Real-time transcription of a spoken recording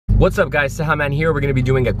What's up guys, Cejaman here. We're gonna be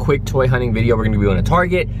doing a quick toy hunting video. We're gonna be going to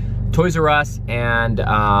Target, Toys R Us, and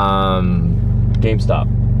GameStop.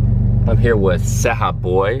 I'm here with Ceja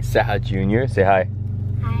boy, Ceja Jr. Say hi.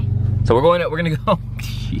 Hi. So we're gonna go,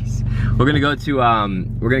 jeez. We're gonna go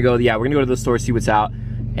to the store, see what's out.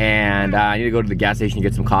 And I need to go to the gas station to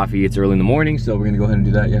get some coffee. It's early in the morning, so we're gonna go ahead and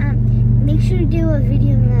do that, yeah? Make sure to do a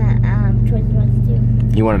video in the Toys R Us too.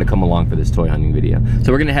 He wanted to come along for this toy hunting video.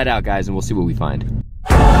 So we're gonna head out, guys, and we'll see what we find.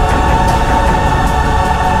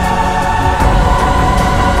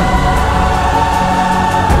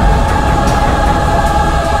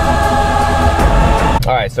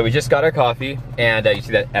 All right, so we just got our coffee, and you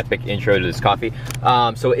see that epic intro to this coffee.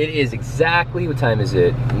 So it is exactly, what time is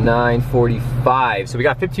it? 9:45. So we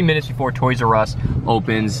got 15 minutes before Toys R Us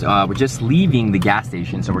opens. We're just leaving the gas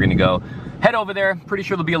station, so we're gonna go head over there. Pretty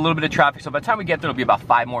sure there'll be a little bit of traffic, so by the time we get there, it'll be about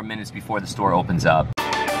 5 more minutes before the store opens up.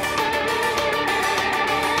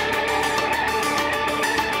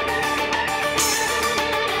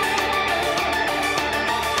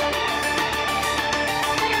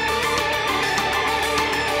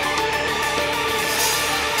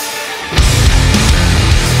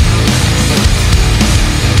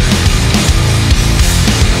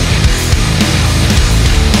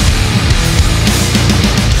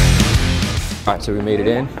 All right, so we made it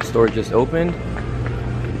in. Store just opened.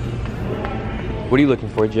 What are you looking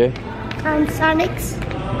for, Jay? Sonic's.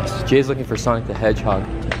 Jay's looking for Sonic the Hedgehog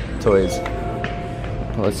toys.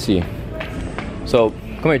 Well, let's see. So,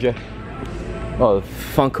 come here, Jay. Oh, the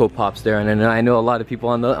Funko Pops there, and I know a lot of people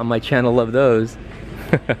on my channel love those.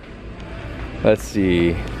 Let's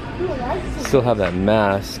see. Still have that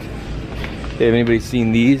mask. Hey, have anybody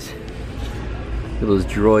seen these? Look at those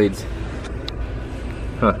droids.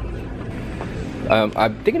 Huh.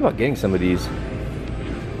 I'm thinking about getting some of these.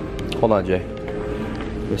 Hold on, Jay.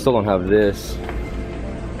 We still don't have this.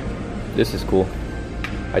 This is cool.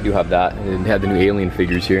 I do have that. And they have the new Alien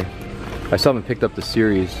figures here. I still haven't picked up the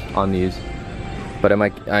series on these, but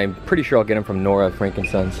I'm pretty sure I'll get them from Nora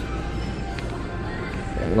Frankensons.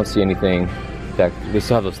 Yeah, we don't see anything. In fact, we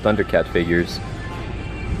still have those Thundercat figures.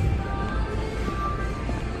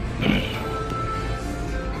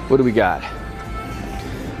 What do we got?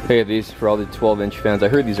 Look at these for all the 12-inch fans. I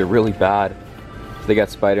heard these are really bad. They got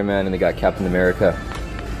Spider-Man and they got Captain America.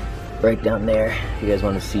 Right down there, if you guys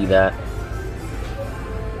want to see that.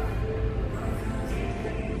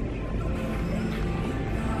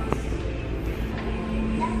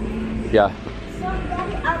 Yeah.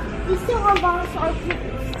 These two are all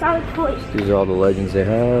Sonic toys. These are all the legends they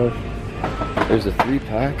have. There's a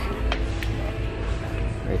 3-pack.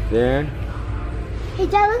 Right there. Hey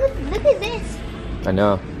Dad, look at this. I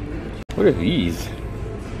know. What are these?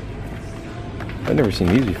 I've never seen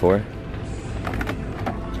these before.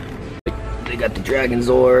 They got the Dragon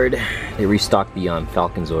Zord. They restocked the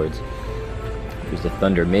Falcon Zords. There's the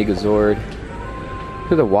Thunder Megazord.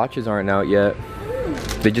 The watches aren't out yet.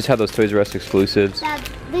 They just have those Toys R Us exclusives. Dad,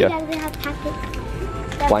 they have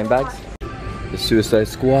packets. Blind bags. The Suicide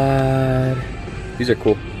Squad. These are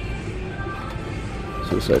cool.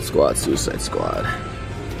 Suicide Squad, Suicide Squad.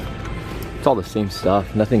 It's all the same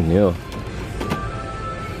stuff, nothing new.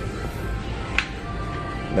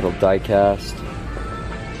 Metal die-cast.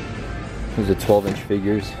 These are 12-inch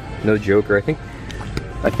figures. No Joker. I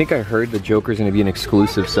think I heard the Joker's gonna be an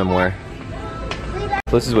exclusive somewhere.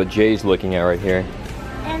 This is what Jay's looking at right here.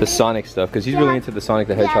 The Sonic stuff, because he's really into the Sonic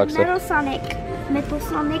the Hedgehog stuff. Metal Sonic. Metal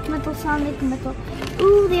Sonic, Metal Sonic, Metal.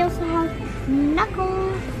 Ooh, they also have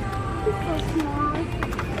Knuckles. He's so small.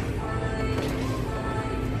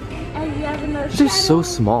 These are so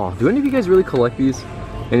small. Do any of you guys really collect these?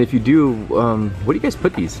 And if you do, what do you guys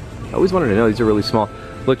put these? I always wanted to know. These are really small.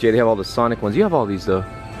 Look, Jay, they have all the Sonic ones. You have all these though.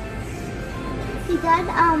 See, Dad,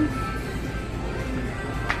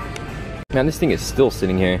 Man, this thing is still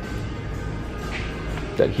sitting here.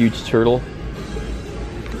 That huge turtle.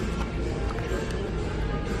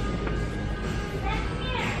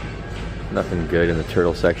 Nothing good in the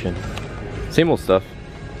turtle section. Same old stuff.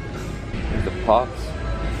 There's the Pops.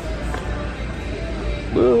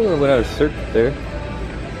 Ooh, I went out of circuit there.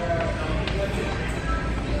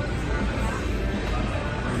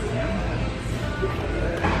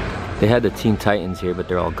 They had the Teen Titans here, but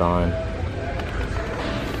they're all gone.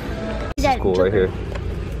 This is cool right here.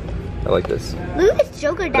 I like this. Look at this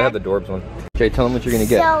Joker, Dad. They have the Dorbs one. Jay, tell them what you're gonna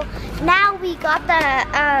get. So now we got the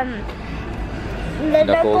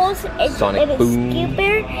Knuckles, Sonic Boom.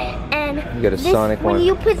 Skipper, and you got a this, Sonic one. When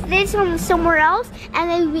you put this on somewhere else, and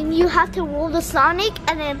then when you have to roll the Sonic,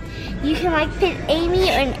 and then you can like put Amy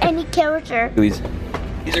and any character. These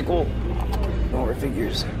are cool. More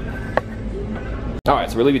figures. All right,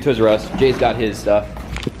 so we're leaving Toys R Us. Jay's got his stuff.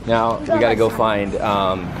 Now we gotta go find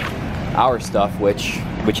our stuff, which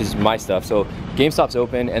is my stuff. So GameStop's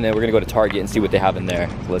open, and then we're gonna go to Target and see what they have in there.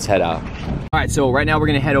 So let's head out. All right, so right now we're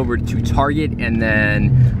gonna head over to Target, and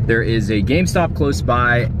then there is a GameStop close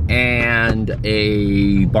by and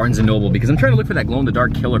a Barnes & Noble, because I'm trying to look for that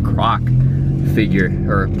glow-in-the-dark Killer Croc figure,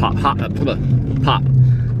 or pop.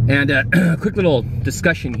 And quick little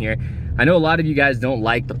discussion here. I know a lot of you guys don't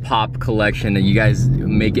like the pop collection, and you guys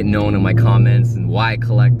make it known in my comments and why I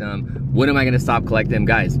collect them. When am I gonna stop collecting them?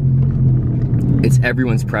 Guys, it's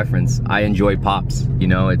everyone's preference. I enjoy pops, you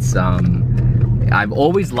know, it's, I've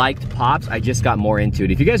always liked pops, I just got more into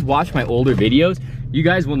it. If you guys watch my older videos, you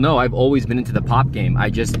guys will know I've always been into the pop game. I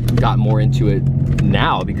just got more into it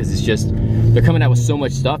now because it's just, they're coming out with so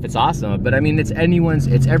much stuff, it's awesome. But I mean, it's everyone's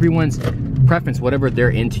preference, whatever they're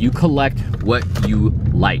into. You collect what you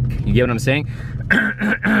like. You get what I'm saying?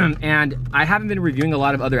 And I haven't been reviewing a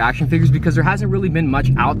lot of other action figures because there hasn't really been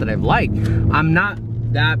much out that I've liked. I'm not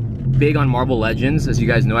that big on Marvel Legends, as you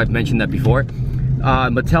guys know, I've mentioned that before.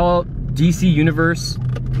 Mattel DC Universe,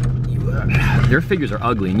 their figures are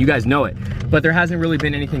ugly, and you guys know it. But there hasn't really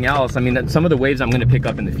been anything else. I mean, some of the waves I'm gonna pick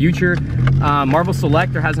up in the future. Marvel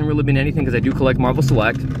Select, there hasn't really been anything because I do collect Marvel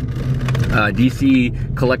Select. DC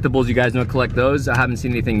collectibles, you guys know I collect those. I haven't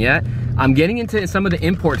seen anything yet. I'm getting into some of the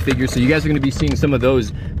import figures, so you guys are gonna be seeing some of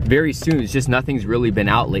those very soon. It's just nothing's really been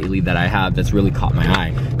out lately that I have that's really caught my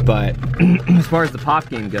eye. But as far as the pop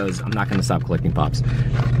game goes, I'm not gonna stop collecting pops.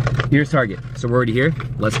 Here's Target. So we're already here,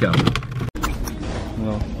 let's go.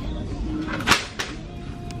 Well,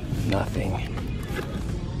 nothing.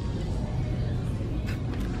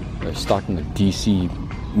 They're stocking the DC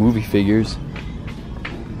movie figures.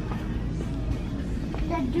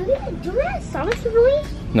 Do they have Sonic release?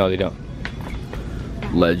 No, they don't.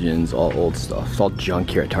 Legends, all old stuff. It's all junk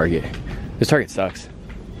here at Target. This Target sucks.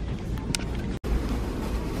 The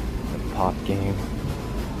pop game.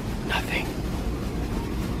 Nothing.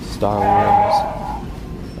 Star Wars.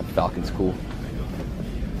 That Falcon's cool.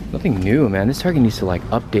 Nothing new, man. This Target needs to like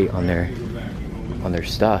update on their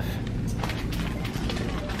stuff.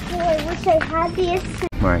 Oh, I wish I had these.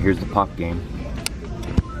 All right, here's the pop game.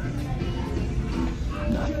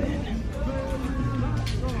 Nothing.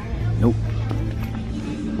 Nope.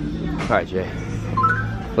 All right, Jay.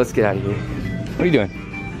 Let's get out of here. What are you doing?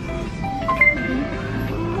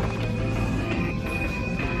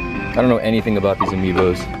 I don't know anything about these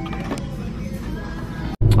amiibos.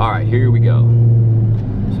 All right, here we go.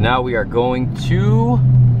 So now we are going to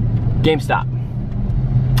GameStop,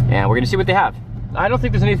 and we're gonna see what they have. I don't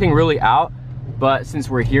think there's anything really out, but since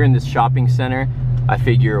we're here in this shopping center, I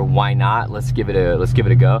figure why not? Let's give it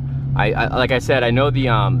a go. I like I said, I know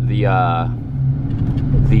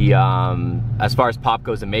as far as pop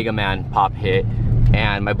goes, the Mega Man pop hit,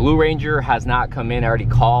 and my Blue Ranger has not come in. I already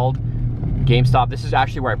called GameStop. This is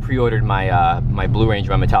actually where I pre-ordered my my Blue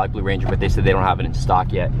Ranger, my metallic Blue Ranger, but they said they don't have it in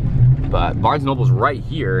stock yet. But Barnes & Noble's right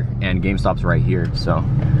here, and GameStop's right here. So,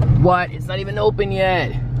 what? It's not even open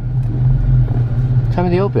yet. What time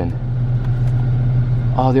do they open?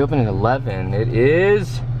 Oh, they open at 11.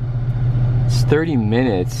 It's 30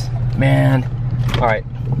 minutes. Man. All right,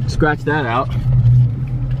 scratch that out.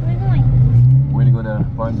 Where are we going? We're gonna go to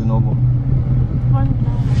Barnes & Noble.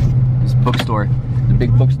 This bookstore, the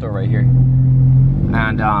big bookstore right here.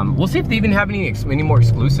 And we'll see if they even have any more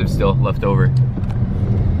exclusives still left over.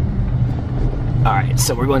 All right,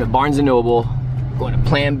 so we're going to Barnes & Noble, going to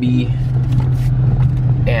Plan B,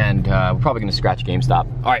 and we're probably gonna scratch GameStop.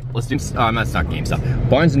 All right, let's do, that's not GameStop.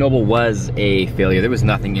 Barnes & Noble was a failure. There was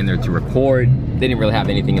nothing in there to record. They didn't really have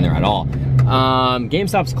anything in there at all.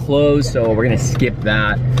 GameStop's closed, so we're gonna skip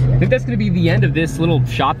that. I think that's gonna be the end of this little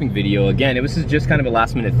shopping video. Again, it was just kind of a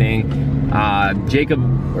last minute thing. Jacob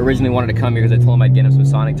originally wanted to come here because I told him I'd get him some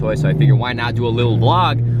Sonic toys, so I figured why not do a little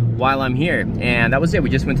vlog while I'm here. And that was it. We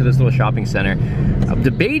just went to this little shopping center. I'm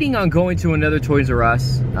debating on going to another Toys R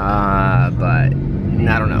Us, but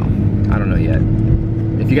I don't know. I don't know yet.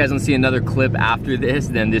 If you guys don't see another clip after this,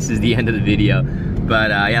 then this is the end of the video.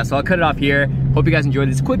 But yeah, so I'll cut it off here. Hope you guys enjoyed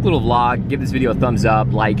this quick little vlog. Give this video a thumbs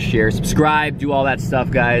up, like, share, subscribe, do all that stuff,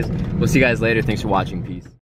 guys. We'll see you guys later. Thanks for watching. Peace.